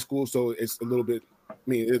plus it's high school, so it's a little bit. I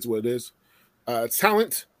mean, it's what it is.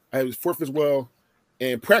 Talent I have 4th as well,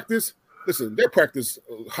 and practice. Listen, their practice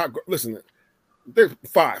hot. Listen, they're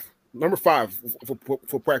 5, number 5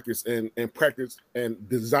 for practice and practice and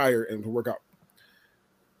desire and to work out.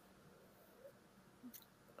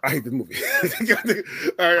 I hate this movie.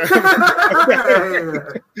 All right.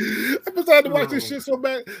 I'm decided to watch this shit so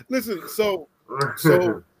bad. Listen, so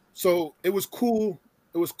it was cool.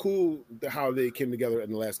 It was cool how they came together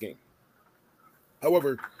in the last game.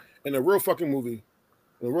 However, in a real fucking movie,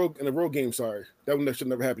 in a real game, that should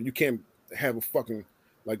never happen. You can't have a fucking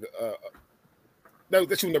that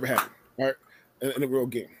should never happen. All right, in a real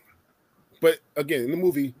game. But again, in the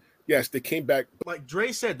movie, yes, they came back. Like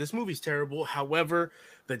Dre said, this movie's terrible. However,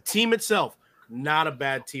 the team itself, not a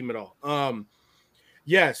bad team at all.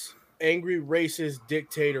 Yes, angry, racist,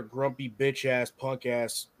 dictator, grumpy, bitch ass, punk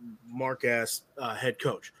ass, mark ass head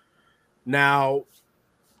coach. Now,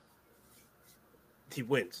 he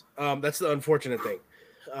wins. That's the unfortunate thing.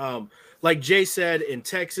 Like Jay said, in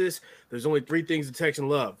Texas, there's only 3 things the Texans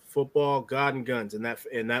love: football, God, and guns, in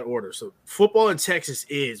that order. So football in Texas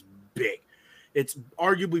is big. It's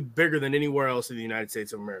arguably bigger than anywhere else in the United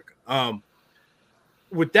States of America.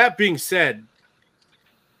 With that being said,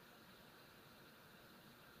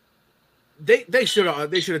 they should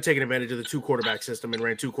have taken advantage of the 2 quarterback system and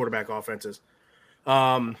ran 2 quarterback offenses.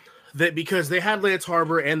 Because they had Lance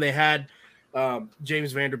Harbor and they had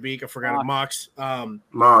James Vanderbeek. I forgot Mox.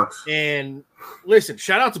 Mox. And listen,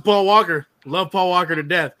 shout out to Paul Walker. Love Paul Walker to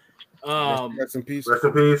death. Rest in peace. Rest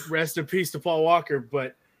in peace. Rest in peace to Paul Walker.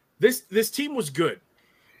 But this team was good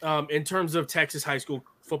in terms of Texas high school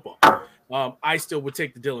football. I still would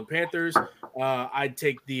take the Dillon Panthers. I'd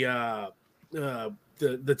take the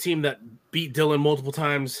team that beat Dillon multiple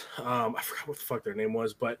times. I forgot what the fuck their name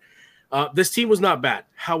was, but this team was not bad.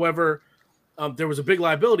 However, there was a big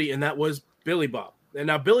liability, and that was Billy Bob. And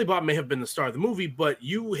now Billy Bob may have been the star of the movie, but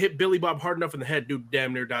you hit Billy Bob hard enough in the head, dude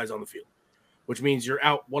damn near dies on the field, which means you're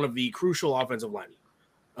out one of the crucial offensive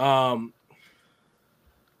linemen.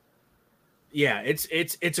 Yeah,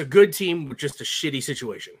 it's a good team with just a shitty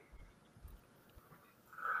situation.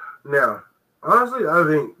 Now, honestly, I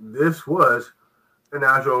think this was an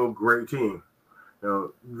actual great team. You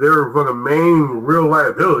know, their fucking main real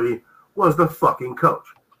liability was the fucking coach.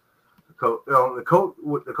 The coach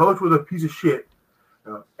was a piece of shit,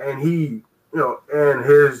 and he, and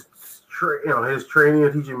his training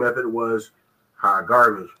and teaching method was hot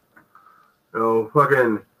garbage. The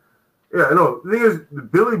thing is,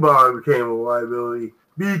 Billy Bob became a liability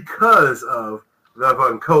because of the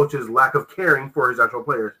fucking coach's lack of caring for his actual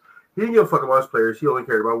players. He didn't give a fuck about his players. He only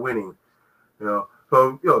cared about winning. So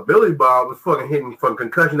Billy Bob was fucking hitting from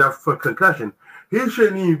concussion after concussion. He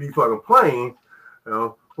shouldn't even be fucking playing.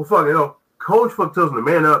 Coach fucking tells him to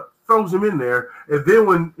man up, throws him in there, and then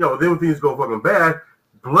when things go fucking bad,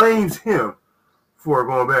 blames him for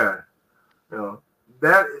going bad.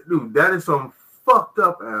 That is some fucked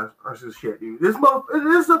up ass shit, dude. This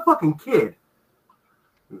is a fucking kid.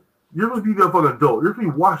 You're supposed to be a fucking adult. You're supposed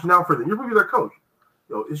to be watching out for them. You're supposed to be their coach.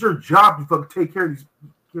 It's your job to fucking take care of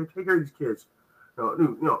these kids.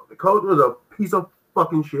 The coach was a piece of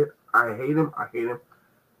fucking shit. I hate him. And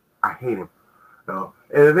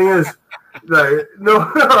the thing is,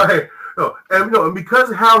 and because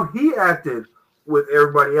of how he acted with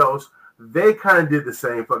everybody else, they kind of did the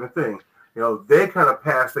same fucking thing. They kind of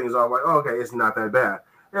passed things off like, oh, okay, it's not that bad.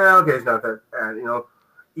 Yeah, okay, it's not that bad.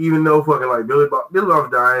 Even though fucking like Billy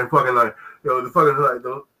Bob's dying, fucking like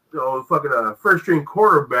the first string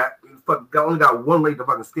quarterback fucking only got one leg to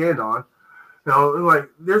fucking stand on.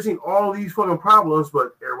 They're seeing all these fucking problems,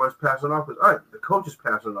 but everyone's passing off. All right, the coach is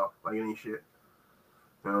passing off like any shit.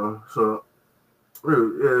 So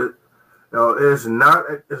it's not.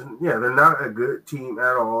 They're not a good team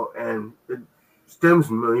at all, and it stems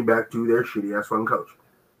mainly back to their shitty ass fucking coach.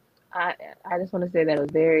 I just want to say that it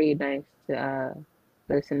was very nice to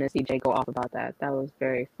listen to CJ go off about that. That was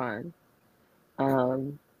very fun.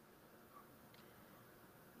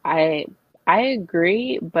 I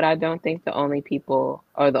agree, but I don't think the only people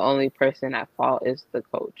or the only person at fault is the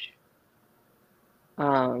coach.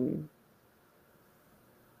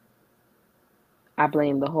 I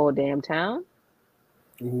blame the whole damn town.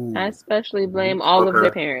 Ooh. I especially blame all of their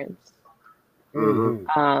Okay. parents.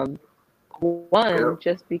 Mhm. One, Yep.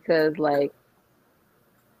 just because like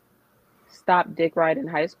stop dick riding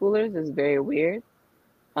high schoolers is very weird.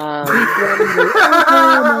 I'm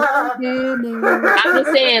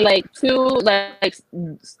just saying, like, two, like,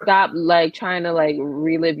 stop, like, trying to, like,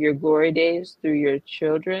 relive your glory days through your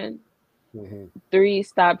children. Mhm. 3,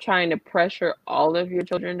 stop trying to pressure all of your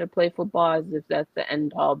children to play football as if that's the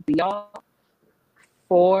end all be all.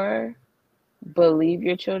 4, believe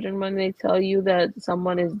your children when they tell you that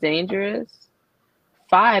someone is dangerous.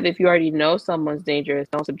 5, if you already know someone's dangerous,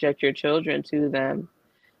 don't subject your children to them.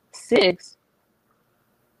 6,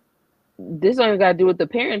 this only got to do with the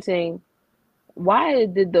parenting. Why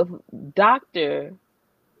did the doctor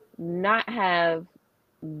not have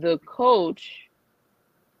the coach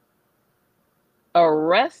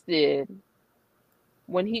arrested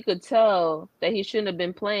when he could tell that he shouldn't have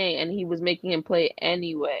been playing and he was making him play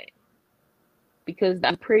anyway? Because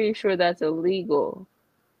I'm pretty sure that's illegal.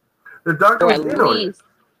 The doctor Or was at in on it. least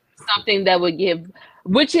something that would give,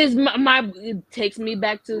 which is my it takes me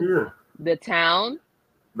back to Yeah. the town.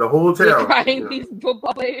 The whole Dick town. riding Yeah. these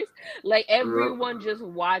football players. Like everyone just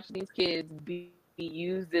watched these kids be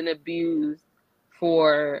used and abused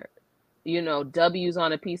for, you know, W's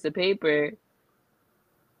on a piece of paper.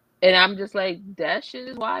 And I'm just like, that shit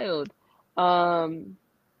is wild.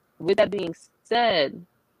 With that being said,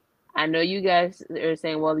 I know you guys are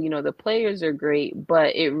saying, well, you know, the players are great,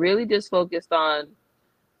 but it really just focused on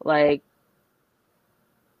like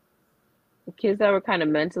kids that were kind of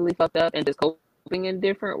mentally fucked up and just coping in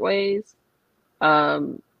different ways.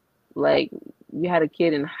 Like you had a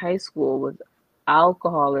kid in high school with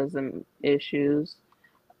alcoholism issues.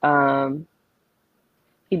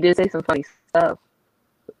 He did say some funny stuff,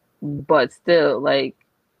 but still, like,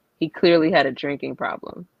 he clearly had a drinking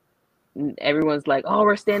problem. Everyone's like, oh,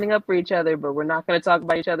 we're standing up for each other, but we're not going to talk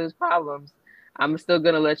about each other's problems. I'm still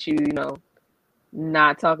going to let you, you know,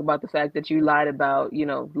 not talk about the fact that you lied about, you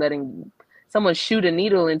know, letting someone shoot a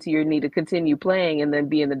needle into your knee to continue playing and then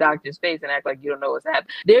be in the doctor's face and act like you don't know what's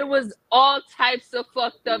happening. There was all types of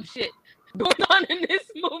fucked up shit going on in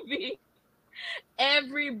this movie.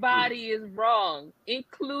 Everybody is wrong,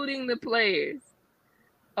 including the players.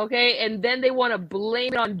 Okay, and then they want to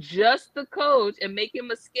blame it on just the coach and make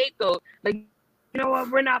him a scapegoat. Like, you know what,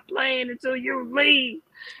 we're not playing until you leave.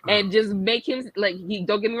 And just make him, like, he,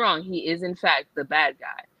 don't get me wrong, he is in fact the bad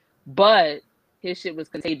guy. But his shit was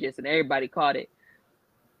contagious and everybody caught it.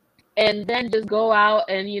 And then just go out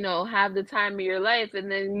and, you know, have the time of your life and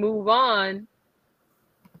then move on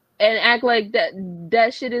and act like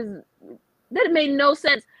that shit is, that made no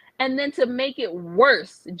sense. And then to make it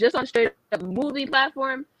worse, just on straight up movie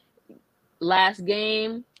platform, last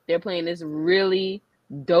game, they're playing this really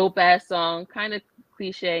dope ass song, kind of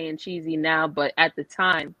cliche and cheesy now, but at the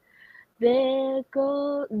time, there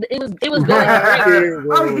goes it was going great.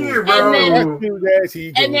 I'm here, bro.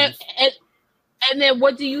 And then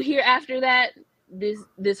what do you hear after that?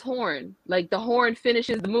 This horn, like the horn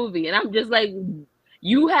finishes the movie, and I'm just like,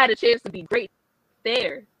 you had a chance to be great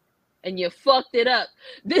there, and you fucked it up.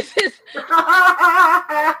 This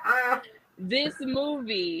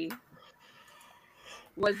movie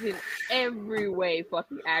was in every way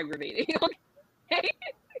fucking aggravating, okay?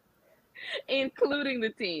 Including the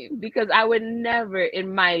team, because I would never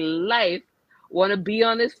in my life want to be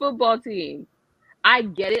on this football team. I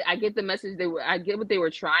get it. I get the message I get what they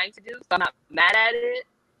were trying to do, so I'm not mad at it.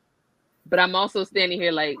 But I'm also standing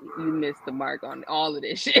here like, you missed the mark on all of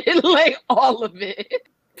this shit. Like, all of it.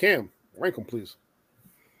 Cam, rank them, please.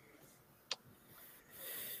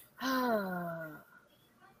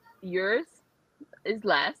 Yours is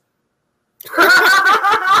last.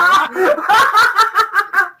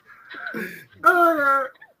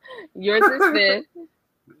 Yours is fifth.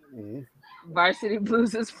 Mm-hmm. Varsity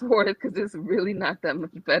Blues is fourth because it's really not that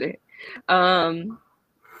much better.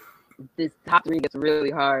 This top 3 gets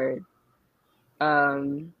really hard. I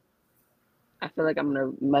feel like I'm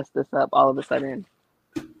gonna mess this up all of a sudden.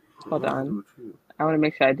 Hold on. I want to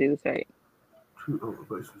make sure I do this right.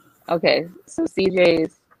 Okay, so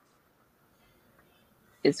CJ's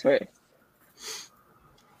is first.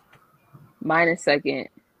 Mine is second.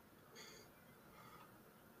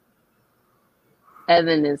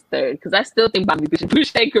 Evan is third because I still think Bobby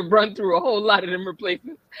Boucher could run through a whole lot of them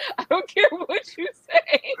replacements. I don't care what you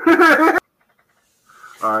say.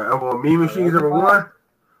 All right, I'm going Mean Machines number 1.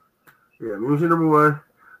 Yeah, Mean Machine number 1.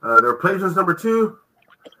 The replacements number 2.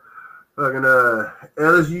 Fucking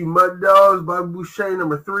LSU Mud Dogs, Bobby Boucher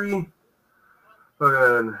number 3.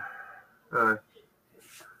 Fucking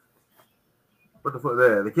what the fuck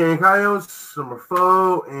there? The Canyon Coyotes number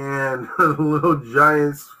 4, and the Little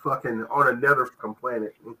Giants fucking on another fucking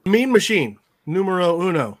planet. Mean Machine, numero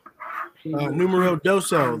uno. Numero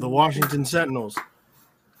doso, the Washington Sentinels.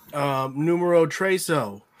 Numero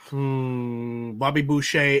treso, Bobby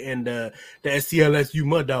Boucher and the STLSU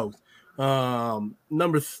Mud Dogs.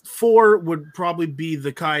 Number 4 would probably be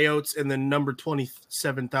the Coyotes, and then number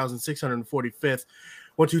 27,645th.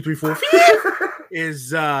 1, 2, 3, 4 is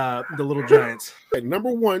the Little Giants. Okay,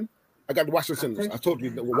 number 1, I got the Washington Senators. I told you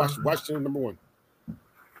that Washington number 1.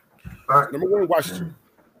 All right. Number 1, Washington.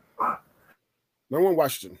 Number 1,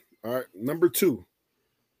 Washington. All right. Number 2,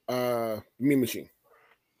 Mean Machine.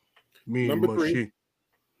 Number 3,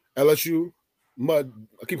 LSU Mud.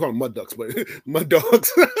 I keep calling them Mud Ducks, but Mud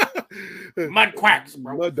Dogs. Mud Quacks,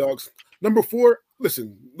 bro. Mud Dogs. Number 4,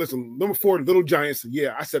 listen. Number 4, Little Giants.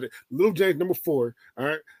 Yeah, I said it. Little Giants, number 4. All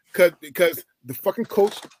right, because the fucking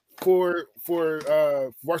coach for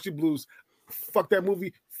Varsity Blues, fuck that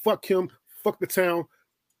movie, fuck him, fuck the town.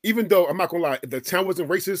 Even though I'm not gonna lie, if the town wasn't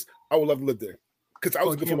racist, I would love to live there because I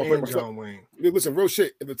was good for my friend myself. Listen, real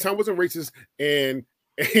shit. If the town wasn't racist and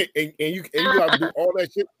you got to do all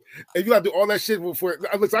that shit. And you got to do all that shit before.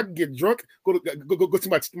 Listen, I can get drunk. Go to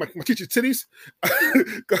my teacher's titties. All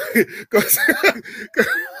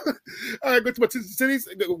right, go to my teacher's titties.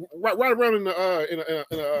 Ride around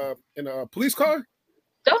in a police car.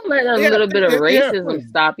 Don't let a little bit of racism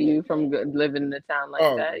stop you from living in a town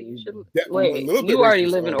like that. You should wait. You already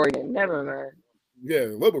live in Oregon. Never mind. Yeah,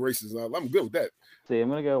 a little bit racist. I'm good with that. See, I'm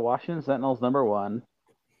gonna go Washington Sentinels number 1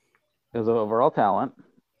 because of overall talent.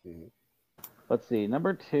 Mm-hmm. Let's see,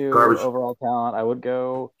 number 2 Garbage. overall talent. I would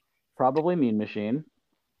go probably Mean Machine.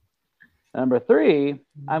 Number 3,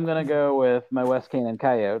 I'm gonna go with my West Canaan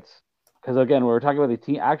Coyotes because again, we're talking about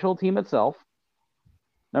the actual team itself.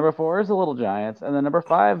 Number 4 is the Little Giants, and then number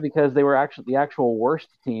 5 because they were actually the actual worst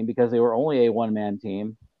team because they were only a one-man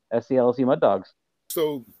team. SCLC Mud Dogs.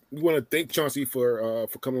 So we want to thank Chauncey for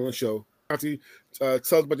coming on the show. Chauncey, tell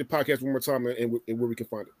us about your podcast one more time and where we can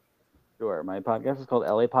find it. Sure. My podcast is called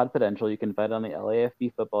LA Podfidential. You can find it on the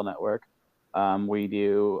LAFB Football Network. We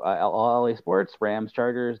do all LA sports, Rams,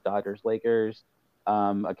 Chargers, Dodgers, Lakers,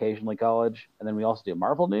 occasionally college. And then we also do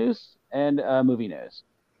Marvel news and movie news.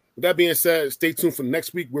 With that being said, stay tuned for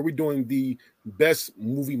next week where we're doing the best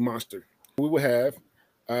movie monster. We will have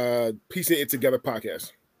Piecing It Together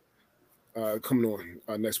podcast coming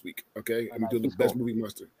on next week. Okay. And we're doing the best movie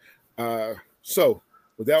monster. So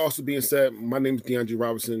with that also being said, my name is DeAndre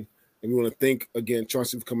Robinson. And we want to thank, again,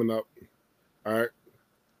 Chauncey for coming up. All right.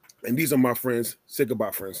 And these are my friends. Say goodbye,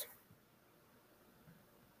 friends.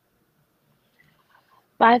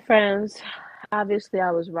 Bye, friends. Obviously, I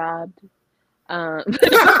was robbed. All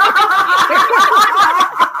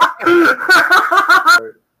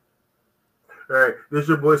right. This is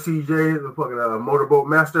your boy CJ, the fucking motorboat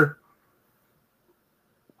master.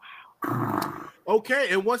 Okay,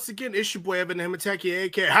 and once again, it's your boy Evan Himateki,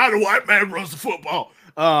 aka How the White Man Runs the Football.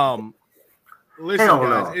 Listen,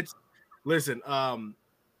 guys,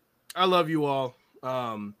 I love you all.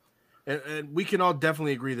 And we can all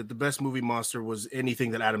definitely agree that the best movie monster was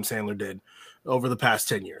anything that Adam Sandler did over the past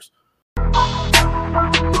 10 years.